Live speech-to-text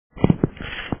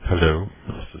Hello,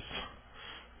 this is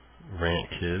Rant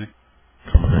Kid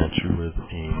coming at you with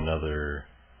another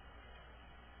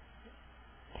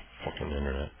fucking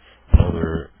internet,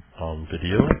 another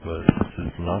video, but this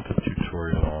is not a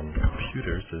tutorial on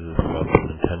computers. It is about the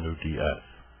Nintendo DS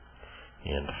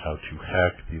and how to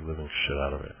hack the living shit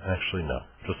out of it. Actually, no,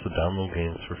 just to download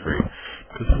games for free.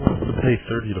 Because who wants to pay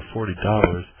 $30 to $40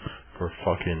 for a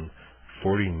fucking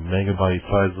 40 megabyte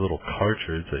size little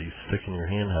cartridge that you stick in your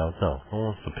handheld? No one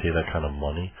wants to pay that kind of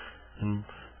money. And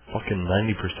fucking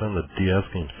 90% of the DS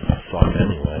games suck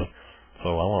anyway.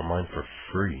 So I want mine for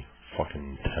free.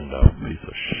 Fucking Nintendo piece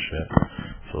of shit.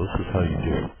 So this is how you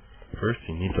do it. First,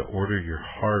 you need to order your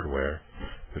hardware,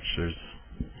 which there's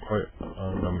quite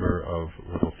a number of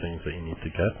little things that you need to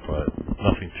get, but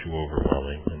nothing too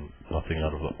overwhelming and nothing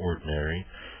out of the ordinary.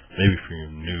 Maybe for you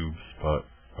noobs, but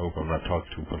I hope I'm not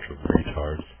talking to a bunch of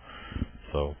retards.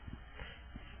 So,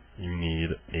 you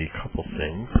need a couple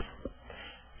things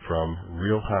from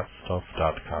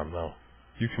realhotstuff.com. Now,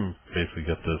 you can basically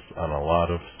get this on a lot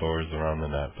of stores around the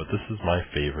net, but this is my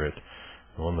favorite,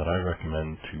 the one that I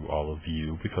recommend to all of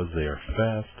you because they are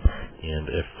fast, and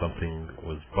if something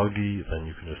was buggy, then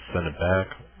you can just send it back.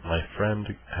 My friend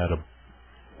had a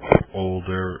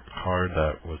older card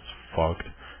that was fucked,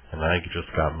 and I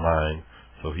just got mine.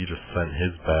 So he just sent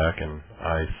his back, and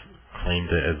I claimed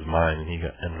it as mine, and he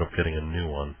ended up getting a new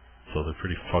one. So they're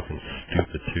pretty fucking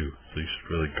stupid too, so you should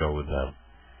really go with them.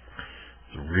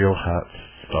 It's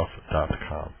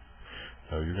realhotstuff.com.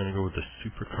 Now you're going to go with the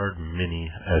SuperCard Mini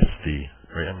SD,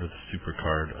 right under the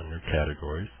SuperCard under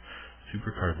categories.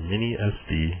 SuperCard Mini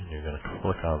SD, and you're going to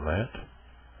click on that.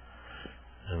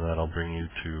 And that'll bring you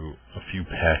to a few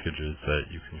packages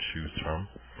that you can choose from.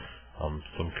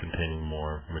 Some containing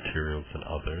more materials than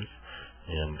others.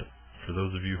 And for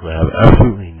those of you who have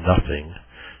absolutely nothing,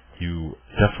 you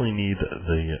definitely need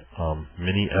the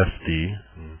Mini SD.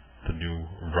 And the new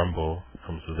Rumble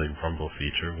comes with a Rumble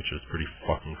feature, which is pretty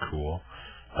fucking cool.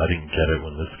 I didn't get it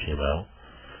when this came out.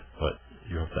 But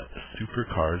you have that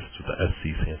SuperCard, that's what the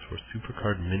SC stands for,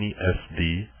 SuperCard Mini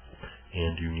SD,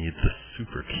 and you need the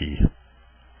Super Key.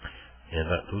 And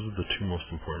those are the two most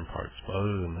important parts. But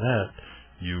other than that,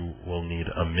 you will need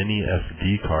a Mini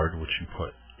SD card, which you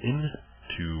put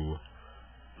into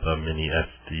the Mini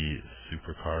SD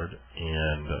SuperCard,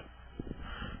 and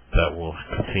that will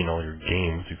contain all your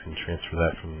games. You can transfer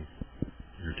that from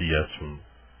your DS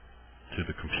to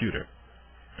the computer.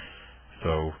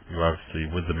 So you obviously,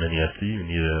 with the Mini SD, you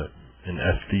need an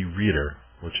SD reader,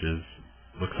 which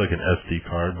looks like an SD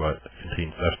card, but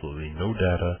contains absolutely no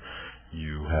data.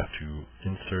 You have to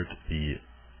insert the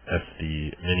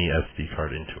Mini SD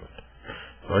card into it.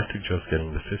 So I suggest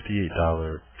getting the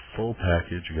 $58 full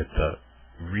package. You get the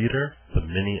reader, the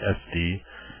Mini SD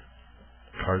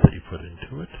card that you put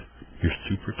into it, your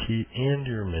Super Key, and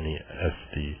your Mini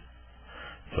SD.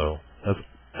 So that's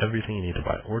everything you need to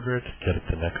buy. Order it, get it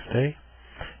the next day,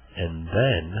 and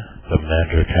then the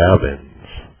magic happens.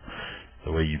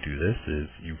 The way you do this is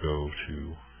you go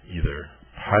to either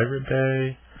Pirate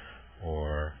Bay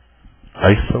or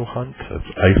ISOHunt,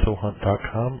 that's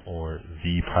isohunt.com, or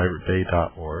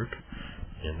thepiratebay.org,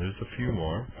 and there's a few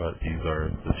more, but these are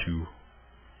the two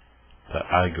that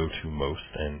I go to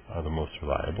most and are the most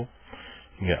reliable.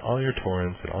 You can get all your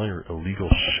torrents and all your illegal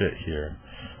shit here.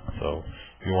 So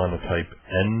you want to type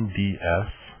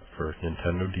NDS for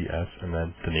Nintendo DS and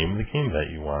then the name of the game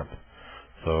that you want.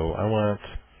 So I want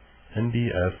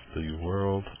NDS, The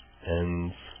World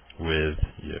Ends With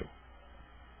You.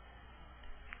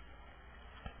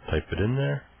 Type it in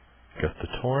there, get the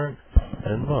torrent,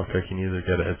 and look, I can either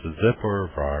get it as a zip or a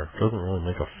RAR. It doesn't really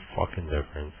make a fucking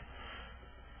difference.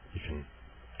 You can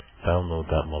download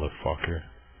that motherfucker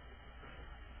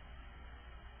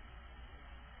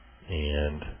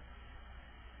and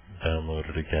download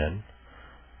it again,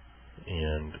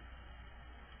 and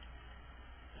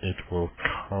it will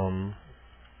come.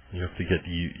 You have to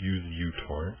use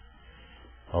uTorrent.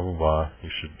 Blah blah blah. You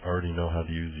should already know how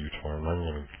to use uTorrent. I'm not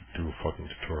going to do a fucking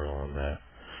tutorial on that.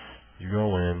 You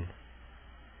go in,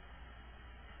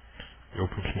 you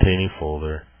open containing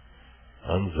folder,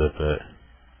 unzip it.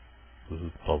 This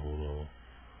is bubble,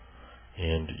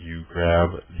 and you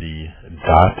grab the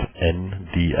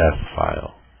 .nds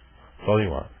file. That's all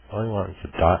you want. All you want is the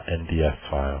 .nds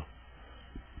file,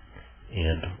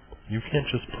 and you can't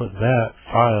just put that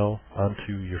file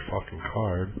onto your fucking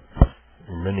card.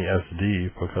 Mini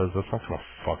SD, because that's not gonna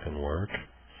fucking work.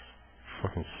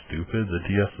 Fucking stupid. The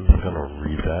DS isn't gonna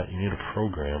read that. You need a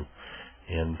program,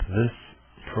 and this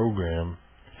program,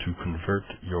 to convert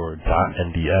your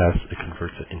 .nds, it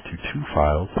converts it into two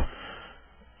files,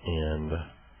 and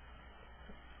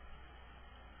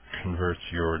converts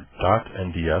your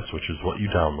 .nds, which is what you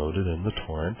downloaded in the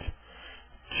torrent,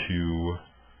 to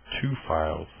two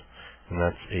files, and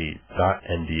that's a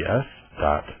 .nds.dsq.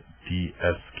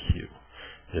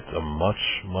 It's a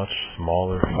much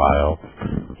smaller file,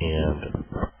 and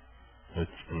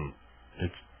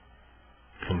it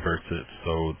converts it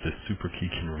so the super key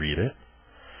can read it,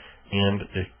 and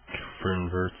it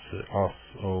converts it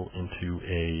also into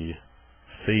a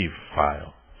save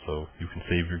file, so you can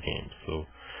save your games. So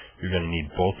you're going to need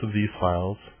both of these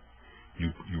files.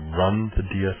 You run the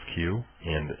DSQ,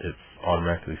 and it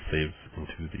automatically saves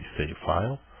into the save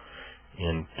file.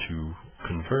 And to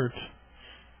convert,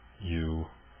 you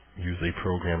use a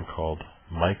program called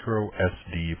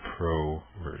MicroSD Pro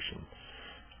version.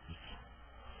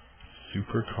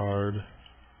 SuperCard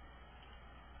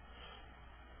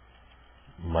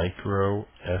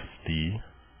MicroSD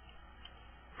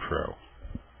Pro.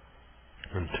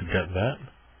 And to get that,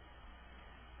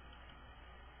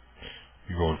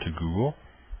 you go into Google,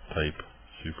 type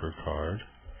SuperCard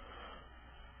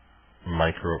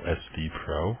MicroSD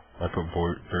Pro. I put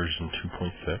version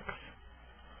 2.6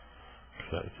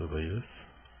 because that's the latest.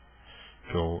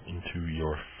 Go into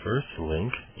your first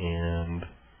link, and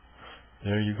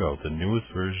there you go, the newest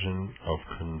version of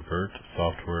Convert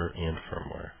software and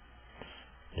firmware.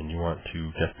 And you want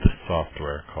to get this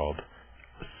software called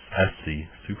SC,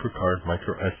 SuperCard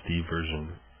MicroSD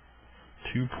version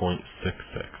 2.66.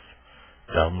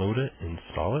 Download it,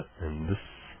 install it, and this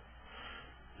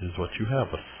is what you have,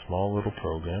 a small little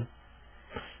program.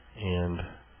 And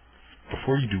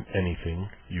before you do anything,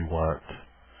 you want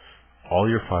all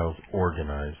your files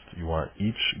organized. You want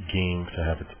each game to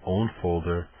have its own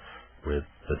folder with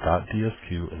the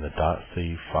 .dsq and the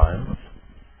 .save files.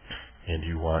 And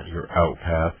you want your out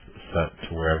path set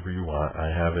to wherever you want. I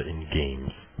have it in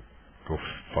games. Go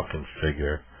fucking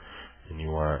figure.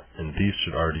 And these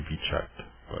should already be checked.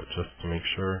 But just to make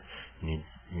sure, you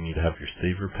need to have your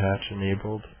saver patch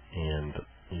enabled and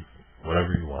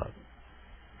whatever you want.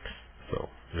 So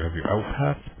you have your out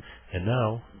path, and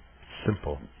now it's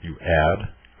simple. You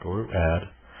go to add,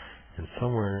 and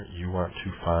somewhere you want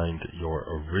to find your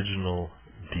original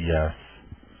DS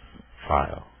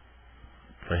file.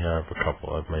 I have a couple.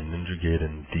 I have my Ninja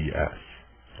Gaiden DS.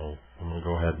 So I'm going to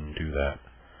go ahead and do that.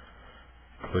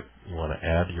 You want to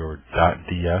add your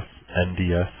 .ds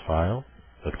file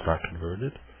that's not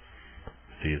converted.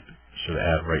 See, it should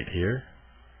add right here.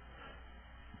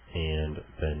 And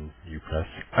then you press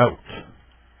out.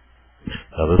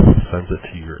 Now this sends it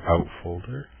to your out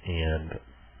folder, and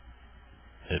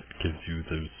it gives you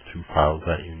those two files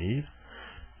that you need.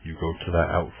 You go to that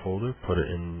out folder, put it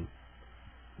in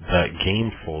that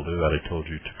game folder that I told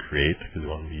you to create, because you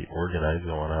want to be organized. You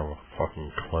don't want to have a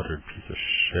fucking cluttered piece of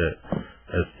shit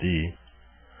SD.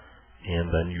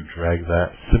 And then you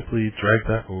simply drag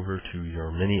that over to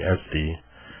your mini SD,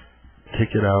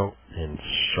 take it out and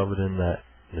shove it in that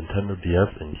Nintendo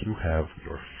DS, and you have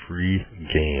your free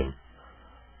game.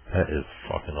 That is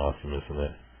fucking awesome, isn't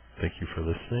it? Thank you for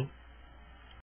listening.